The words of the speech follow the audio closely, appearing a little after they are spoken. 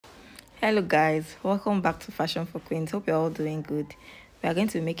Hello guys, welcome back to Fashion for Queens. Hope you're all doing good. We are going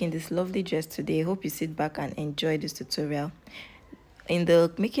to be making this lovely dress today. Hope you sit back and enjoy this tutorial. In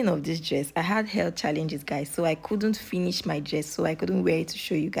the making of this dress, I had health challenges, guys, so I couldn't finish my dress, so I couldn't wear it to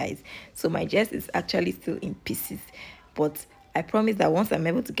show you guys. So my dress is actually still in pieces, but I promise that once I'm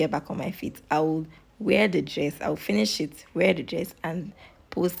able to get back on my feet, I will wear the dress, I'll finish it, wear the dress, and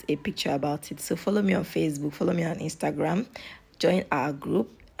post a picture about it. So follow me on Facebook, follow me on Instagram, join our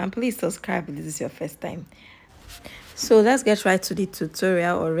group, and please subscribe if this is your first time. So let's get right to the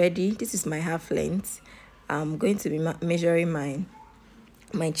tutorial already. This is my half length. I'm going to be measuring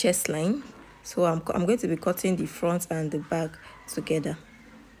my chest line. So I'm going to be cutting the front and the back together.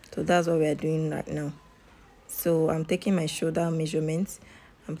 So that's what we are doing right now. So I'm taking my shoulder measurements.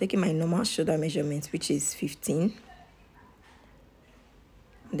 I'm taking my normal shoulder measurements, which is 15.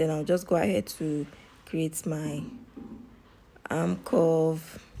 And then I'll just go ahead to create my arm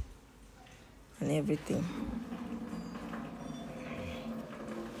curve and everything.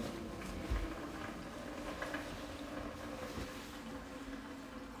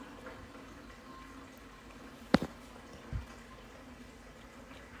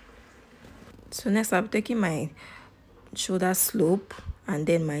 So next I'm taking my shoulder slope, and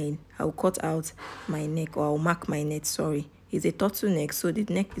then I'll cut out my neck, or I'll mark my neck. Sorry, it's a turtleneck, so the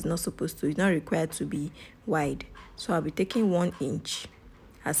neck is not it's not required to be wide. So I'll be taking 1 inch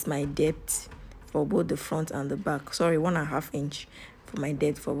as my depth for both the front and the back. Sorry, 1.5 inch for my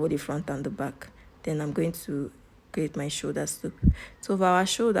depth for both the front and the back. Then I'm going to create my shoulder slope. So for our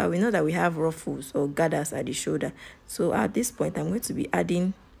shoulder, we know that we have ruffles or gathers at the shoulder. So at this point, I'm going to be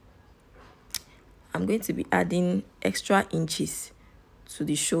adding extra inches to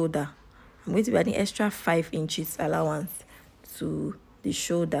the shoulder. I'm going to be adding extra 5 inches allowance to the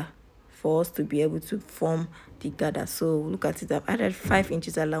shoulder for us to be able to form the gather. So look at it, I've added 5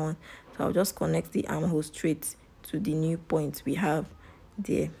 inches allowance. So I'll just connect the armhole straight to the new point we have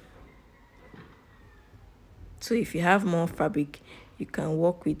there. So if you have more fabric, you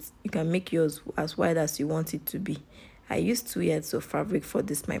can make yours as wide as you want it to be. I used 2 yards of fabric for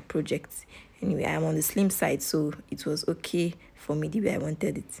this my project. Anyway, I'm on the slim side, so it was okay for me the way I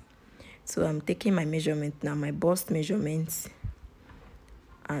wanted it. So I'm taking my measurement now, my bust measurements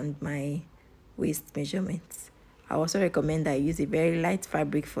and my waist measurements. I also recommend that I use a very light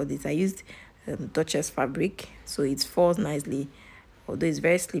fabric for this. I used Duchess fabric, so it falls nicely, although it's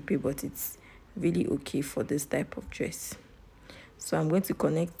very slippery, but it's really okay for this type of dress. So I'm going to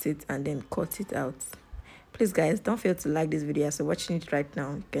connect it and then cut it out. Please guys, don't fail to like this video as you're watching it right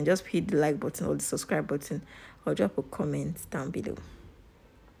now. You can just hit the like button or the subscribe button, or drop a comment down below.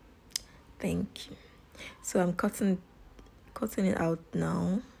 Thank you. So I'm cutting it out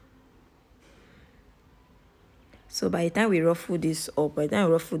now. So by the time we ruffle this up, by the time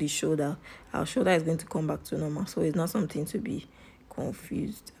we ruffle the shoulder, our shoulder is going to come back to normal. So it's not something to be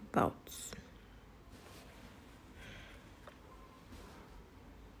confused about.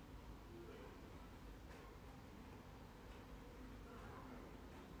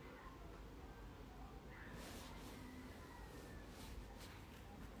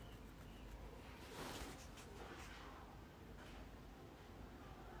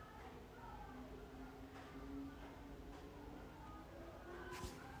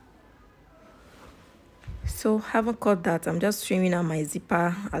 So having cut that, I'm just trimming out my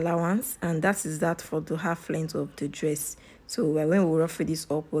zipper allowance, and that is that for the half length of the dress. So when we ruffle this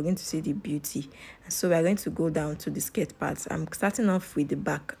up, we're going to see the beauty. So we're going to go down to the skirt parts. I'm starting off with the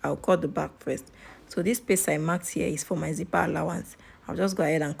back. I'll cut the back first. So this space I marked here is for my zipper allowance. I'll just go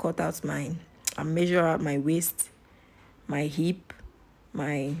ahead and cut out mine and measure out my waist, my hip,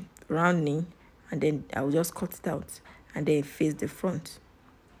 my rounding, and then I'll just cut it out and then face the front.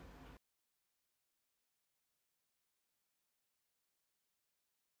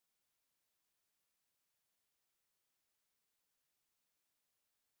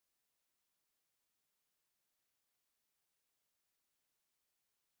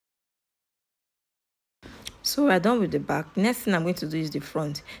 So we're done with the back. Next thing I'm going to do is the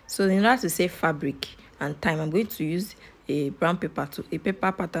front. So in order to save fabric and time, I'm going to use a brown paper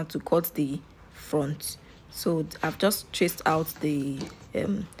paper pattern to cut the front. So I've just traced out the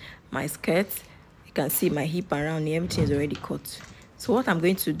my skirt. You can see my hip around here, everything is already cut. So what I'm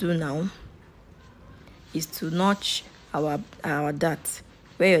going to do now is to notch our dart,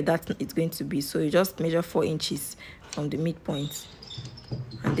 where your dart is going to be. So you just measure 4 inches from the midpoint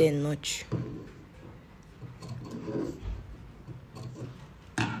and then notch.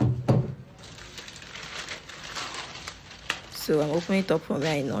 So I'm opening it up from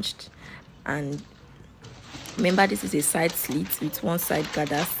where I notched, and remember this is a side slit with one side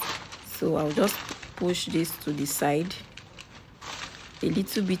gathers, So I'll just push this to the side a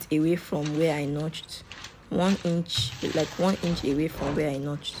little bit away from where I notched, 1 inch, like 1 inch away from where I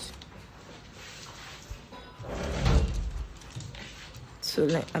notched. So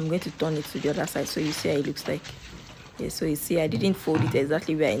like I'm going to turn it to the other side so you see how it looks like. Yeah, so you see I didn't fold it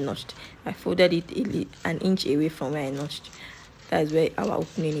exactly where I notched. I folded it an inch away from where I notched. That is where our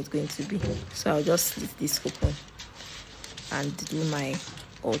opening is going to be. So I'll just slit this open and do my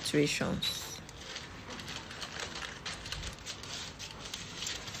alterations.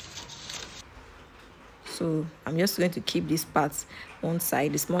 So I'm just going to keep this part one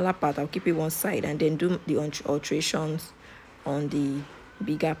side, the smaller part I'll keep it one side, and then do the alterations on the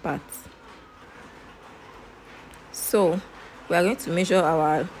bigger part. So we are going to measure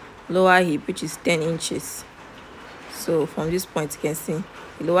our lower hip, which is 10 inches. So from this point you can see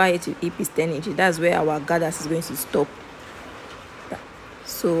the lower hip is 10 inches. That's where our gathers is going to stop.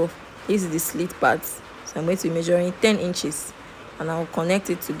 So this is the slit part. So I'm going to be measuring 10 inches and I'll connect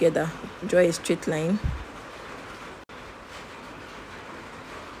it together. Draw a straight line.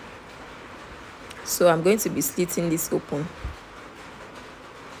 So I'm going to be slitting this open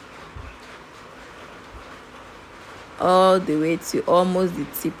all the way to almost the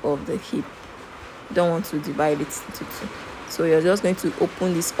tip of the hip. Don't want to divide it into two. So you're just going to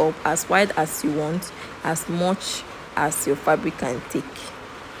open this up as wide as you want, as much as your fabric can take.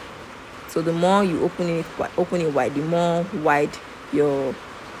 So the more you open it wide, the more wide your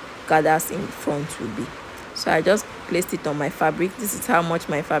gathers in front will be. So I just placed it on my fabric. This is how much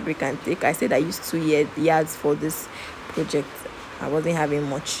my fabric can take. I said I used 2 yards for this project. I wasn't having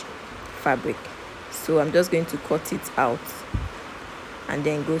much fabric, so I'm just going to cut it out and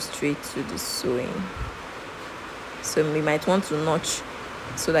then go straight to the sewing. So you might want to notch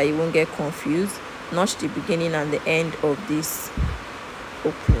so that you won't get confused. Notch the beginning and the end of this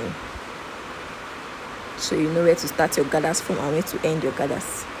opening, so you know where to start your gathers from and where to end your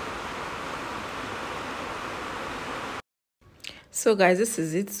gathers. So guys, this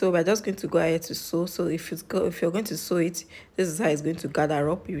is it. So we're just going to go ahead to sew. So if you're going to sew it, this is how it's going to gather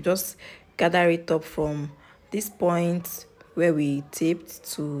up. You just gather it up from this point where we taped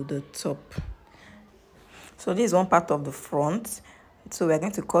to the top. So this is one part of the front. So we're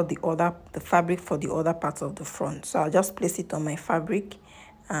going to cut the fabric for the other part of the front. So I'll just place it on my fabric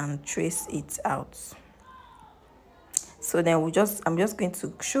and trace it out. So then I'm just going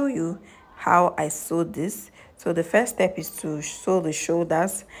to show you how I sew this. So the first step is to sew the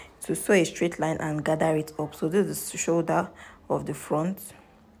shoulders, to sew a straight line and gather it up. So this is the shoulder of the front.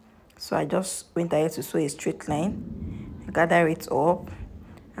 So I just went ahead to sew a straight line, gather it up,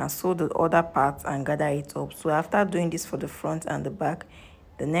 and sew the other part and gather it up. So after doing this for the front and the back,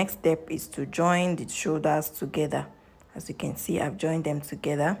 the next step is to join the shoulders together. As you can see, I've joined them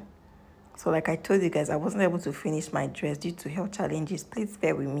together. So like I told you guys, I wasn't able to finish my dress due to health challenges. Please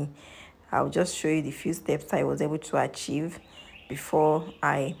bear with me. I'll just show you the few steps I was able to achieve before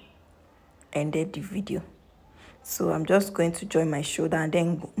I ended the video. So I'm just going to join my shoulder, and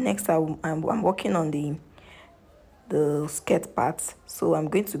then next I'm working on the skirt part. So I'm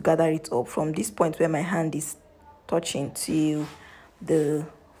going to gather it up from this point where my hand is touching to the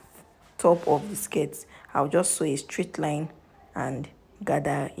top of the skirt. I'll just sew a straight line and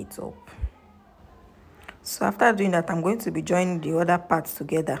gather it up. So after doing that, I'm going to be joining the other parts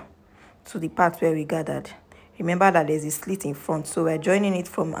together to the part where we gathered. Remember that there's a slit in front, so we're joining it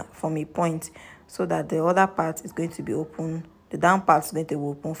from a point so that the other part is going to be open, the down part is going to be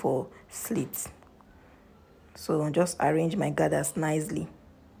open for slits. So I'll just arrange my gathers nicely.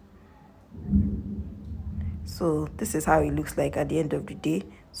 So this is how it looks like at the end of the day.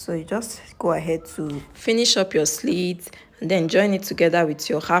 So you just go ahead to finish up your slits and then join it together with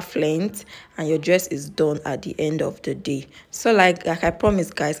your half length, and your dress is done at the end of the day. So like I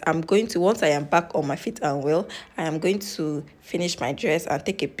promised guys, I'm going to, once I am back on my feet and well, I am going to finish my dress and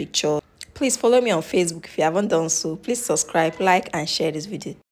take a picture. Please follow me on Facebook if you haven't done so. Please subscribe, like and share this video.